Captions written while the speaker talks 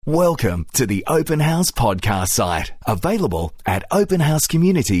Welcome to the Open House podcast site, available at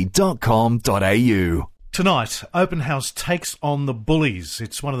openhousecommunity.com.au. Tonight, Open House takes on the bullies.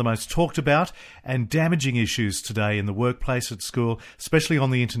 It's one of the most talked about and damaging issues today in the workplace, at school, especially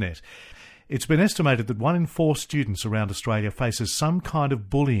on the internet. It's been estimated that 1 in 4 students around Australia faces some kind of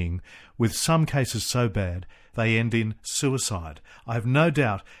bullying, with some cases so bad they end in suicide. I have no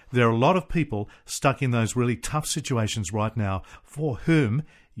doubt there are a lot of people stuck in those really tough situations right now for whom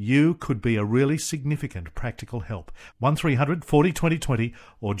you could be a really significant practical help. 1300 40 20 20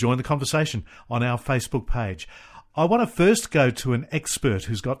 or join the conversation on our Facebook page. I want to first go to an expert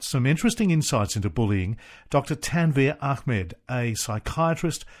who's got some interesting insights into bullying, Dr. Tanveer Ahmed, a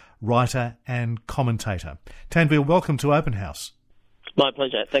psychiatrist, writer and commentator. Tanveer, welcome to Open House. My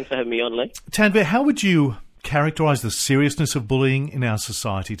pleasure. Thanks for having me on, Lee. Tanveer, how would you characterise the seriousness of bullying in our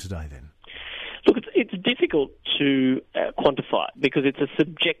society today then? Look, it's difficult to quantify because it's a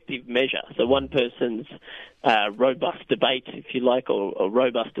subjective measure. So one person's robust debate, if you like, or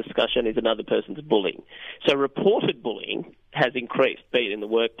robust discussion is another person's bullying. So reported bullying has increased, be it in the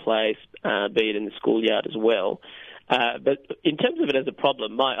workplace, be it in the schoolyard as well. But in terms of it as a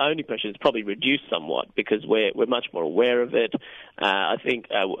problem, my own impression is probably reduced somewhat because we're much more aware of it. I think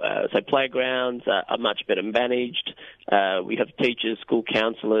so playgrounds are much better managed. We have teachers, school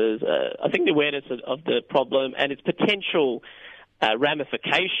counsellors. I think the awareness of the problem and its potential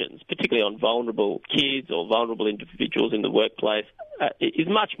ramifications, particularly on vulnerable kids or vulnerable individuals in the workplace, is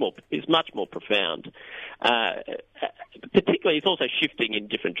much more profound. Particularly, it's also shifting in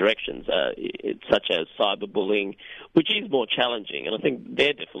different directions, such as cyberbullying, which is more challenging. And I think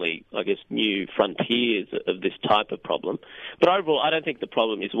they're definitely, new frontiers of this type of problem. But overall, I don't think the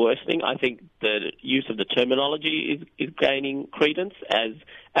problem is worsening. I think the use of the terminology is gaining credence, as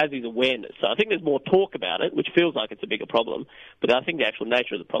is awareness. So I think there's more talk about it, which feels like it's a bigger problem. But I think the actual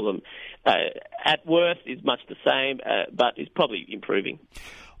nature of the problem, at worst, is much the same, but is probably improving.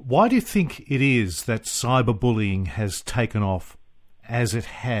 Why do you think it is that cyberbullying has taken off as it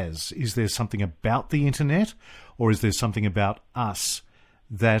has? Is there something about the internet, or is there something about us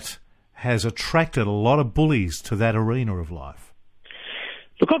that has attracted a lot of bullies to that arena of life?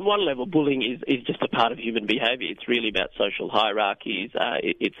 Look, on one level, bullying is just a part of human behaviour. It's really about social hierarchies.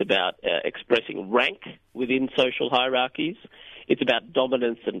 It's about expressing rank within social hierarchies. It's about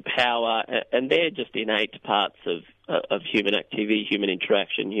dominance and power, and they're just innate parts of human activity, human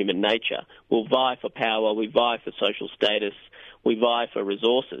interaction, human nature. We'll vie for power, we vie for social status, we vie for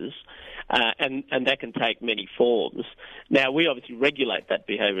resources, and that can take many forms. Now, we obviously regulate that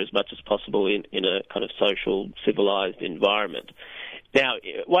behaviour as much as possible in a kind of social, civilised environment. Now,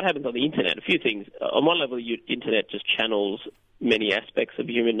 what happens on the internet? A few things. On one level, the internet just channels many aspects of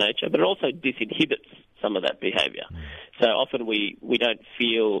human nature, but it also disinhibits some of that behaviour. So often we don't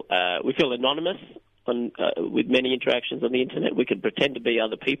feel we feel anonymous with many interactions on the internet. We can pretend to be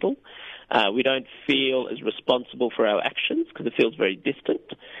other people. We don't feel as responsible for our actions because it feels very distant.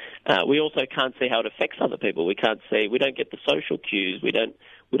 We also can't see how it affects other people. We don't get the social cues. We don't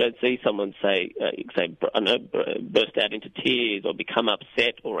see someone burst out into tears or become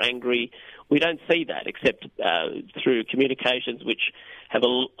upset or angry. We don't see that except through communications which have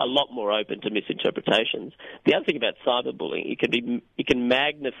a lot more open to misinterpretations. The other thing about cyberbullying, it can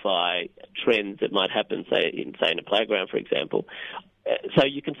magnify trends that might happen, say in a playground, for example. So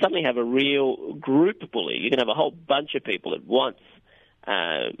you can suddenly have a real group bully. You can have a whole bunch of people at once,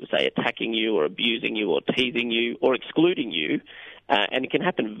 say attacking you or abusing you or teasing you or excluding you, and it can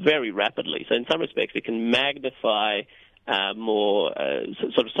happen very rapidly. So in some respects, it can magnify more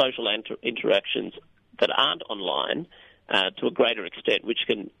sort of social interactions that aren't online to a greater extent, which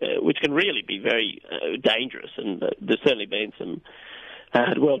can really be very dangerous. And there's certainly been some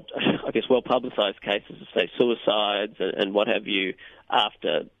well-publicised cases of, say, suicides and what have you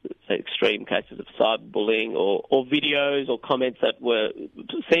after, say, extreme cases of cyberbullying or videos or comments that were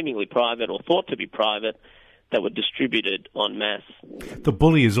seemingly private or thought to be private that were distributed en masse. The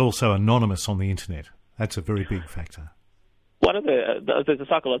bully is also anonymous on the internet. That's a very big factor. There's a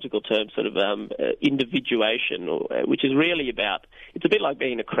psychological term, sort of individuation, which is really about, it's a bit like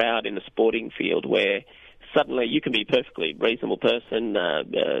being a crowd in a sporting field where suddenly you can be a perfectly reasonable person,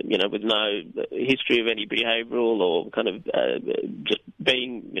 with no history of any behavioural or kind of just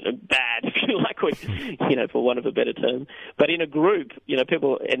being, bad, if you like, for want of a better term. But in a group,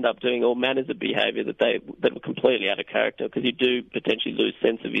 people end up doing all manners of behaviour that are completely out of character because you do potentially lose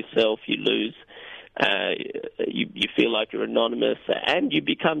sense of yourself. You lose You feel like you're anonymous, and you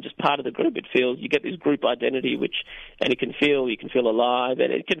become just part of the group. You get this group identity, and you can feel alive,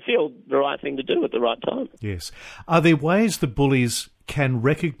 and it can feel the right thing to do at the right time. Yes. Are there ways the bullies can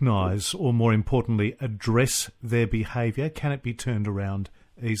recognise, or more importantly, address their behaviour? Can it be turned around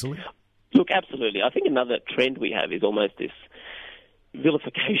easily? Look, absolutely. I think another trend we have is almost this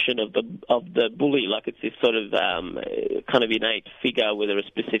vilification of the bully, like it's this sort of kind of innate figure where there are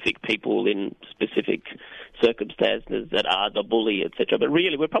specific people in specific circumstances that are the bully, etc. But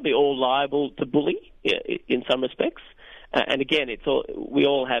really, we're probably all liable to bully in some respects. And again, we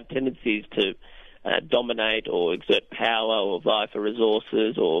all have tendencies to dominate or exert power or vie for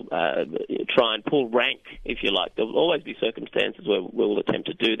resources or try and pull rank, if you like. There will always be circumstances where we'll attempt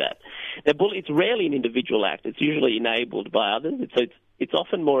to do that. Now, it's rarely an individual act. It's usually enabled by others. It's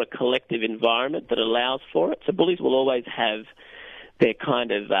often more a collective environment that allows for it. So bullies will always have their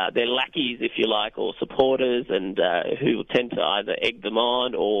kind of their lackeys, if you like, or supporters, and who will tend to either egg them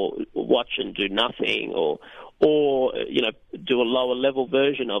on or watch and do nothing, or do a lower level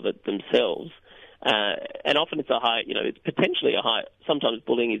version of it themselves. And often it's potentially a high, sometimes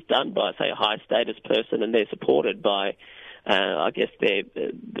bullying is done by, say, a high status person, and they're supported by, they're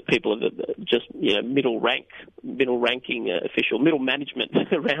the people of just, middle ranking official, middle management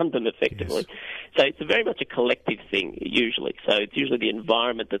around them effectively. Yes. So it's very much a collective thing usually. So it's usually the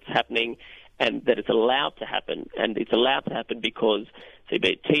environment that's happening and that it's allowed to happen. And it's allowed to happen because, say,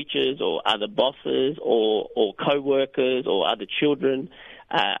 be it teachers or other bosses or co-workers or other children,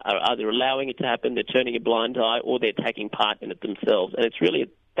 are either allowing it to happen, they're turning a blind eye, or they're taking part in it themselves. And it's really at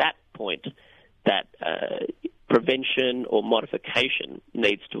that point that prevention or modification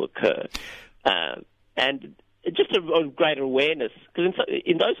needs to occur. And just a greater awareness, because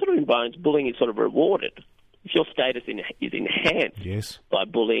in those sort of environments, bullying is sort of rewarded. If your status is enhanced yes. by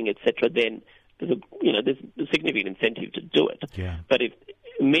bullying, etc., then there's a significant incentive to do it. Yeah. But if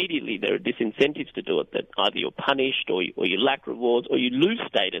immediately there are disincentives to do it, that either you're punished or you lack rewards or you lose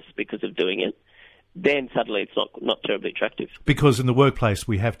status because of doing it, then suddenly it's not terribly attractive. Because in the workplace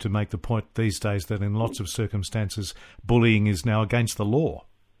we have to make the point these days that in lots of circumstances bullying is now against the law.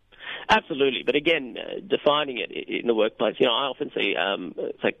 Absolutely, but again, defining it in the workplace, I often see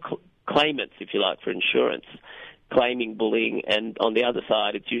claimants, if you like, for insurance, claiming bullying, and on the other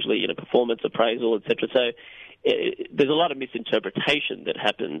side it's usually performance appraisal, etc. So there's a lot of misinterpretation that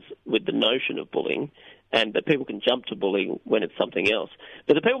happens with the notion of bullying, and that people can jump to bullying when it's something else.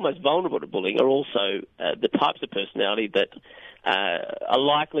 But the people most vulnerable to bullying are also the types of personality that are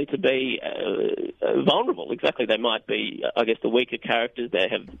likely to be vulnerable. Exactly, they might be, the weaker characters. They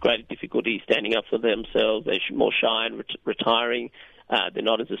have greater difficulty standing up for themselves. They're more shy and retiring. They're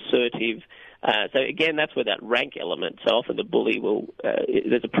not as assertive. So again, that's where that rank element. So often the bully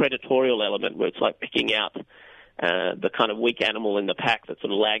there's a predatorial element where it's like picking out the kind of weak animal in the pack that's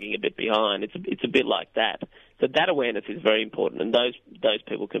sort of lagging a bit behind. It's a bit like that. So that awareness is very important, and those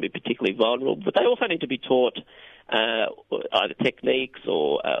people can be particularly vulnerable. But they also need to be taught either techniques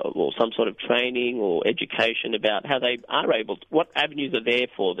or some sort of training or education about how they are what avenues are there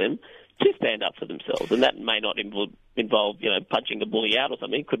for them to stand up for themselves. And that may not involve punching the bully out or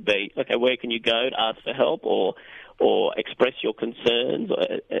something. It could be, okay, where can you go to ask for help or express your concerns,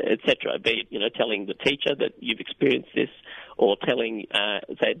 etc. Be it, telling the teacher that you've experienced this, or telling,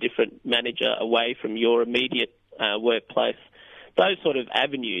 say, a different manager away from your immediate workplace. Those sort of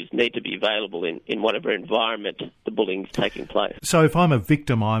avenues need to be available in whatever environment the bullying is taking place. So if I'm a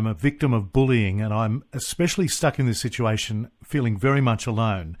victim of bullying, and I'm especially stuck in this situation, feeling very much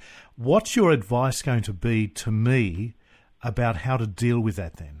alone, what's your advice going to be to me about how to deal with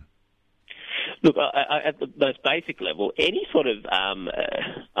that then? Look, at the most basic level, any sort of,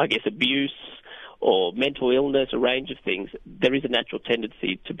 abuse or mental illness, a range of things, there is a natural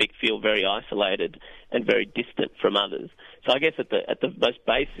tendency to feel very isolated and very distant from others. So I guess at the most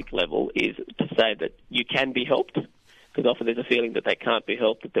basic level is to say that you can be helped, because often there's a feeling that they can't be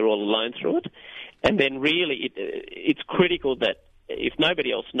helped, that they're all alone through it. And then really it's critical that if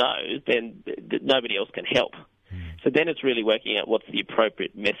nobody else knows, then nobody else can help. So then it's really working out what's the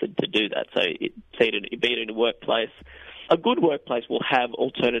appropriate method to do that. So be it in a workplace. A good workplace will have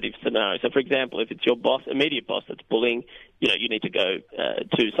alternative scenarios. So, for example, if it's your boss, immediate boss that's bullying, you need to go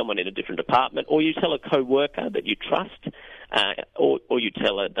to someone in a different department, or you tell a co-worker that you trust, or you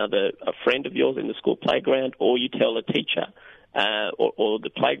tell a friend of yours in the school playground, or you tell a teacher, or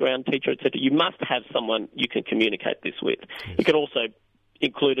the playground teacher, etc. You must have someone you can communicate this with. Yes. It can also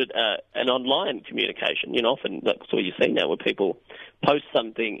included an online communication. Often that's what you see now, where people post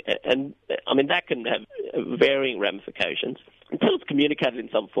something, and I mean that can have varying ramifications. until it's communicated in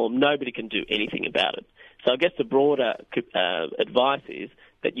some form, nobody can do anything about it. So I guess the broader advice is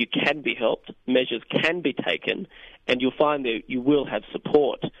that you can be helped, measures can be taken, and you'll find that you will have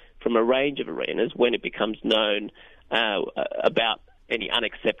support from a range of arenas when it becomes known about any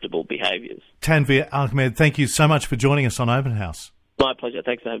unacceptable behaviours. Tanveer Ahmed, thank you so much for joining us on Open House. My pleasure.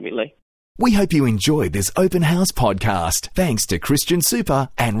 Thanks for having me, Lee. We hope you enjoyed this Open House podcast, thanks to Christian Super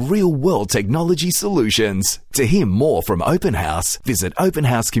and Real World Technology Solutions. To hear more from Open House, visit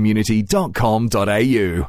openhousecommunity.com.au.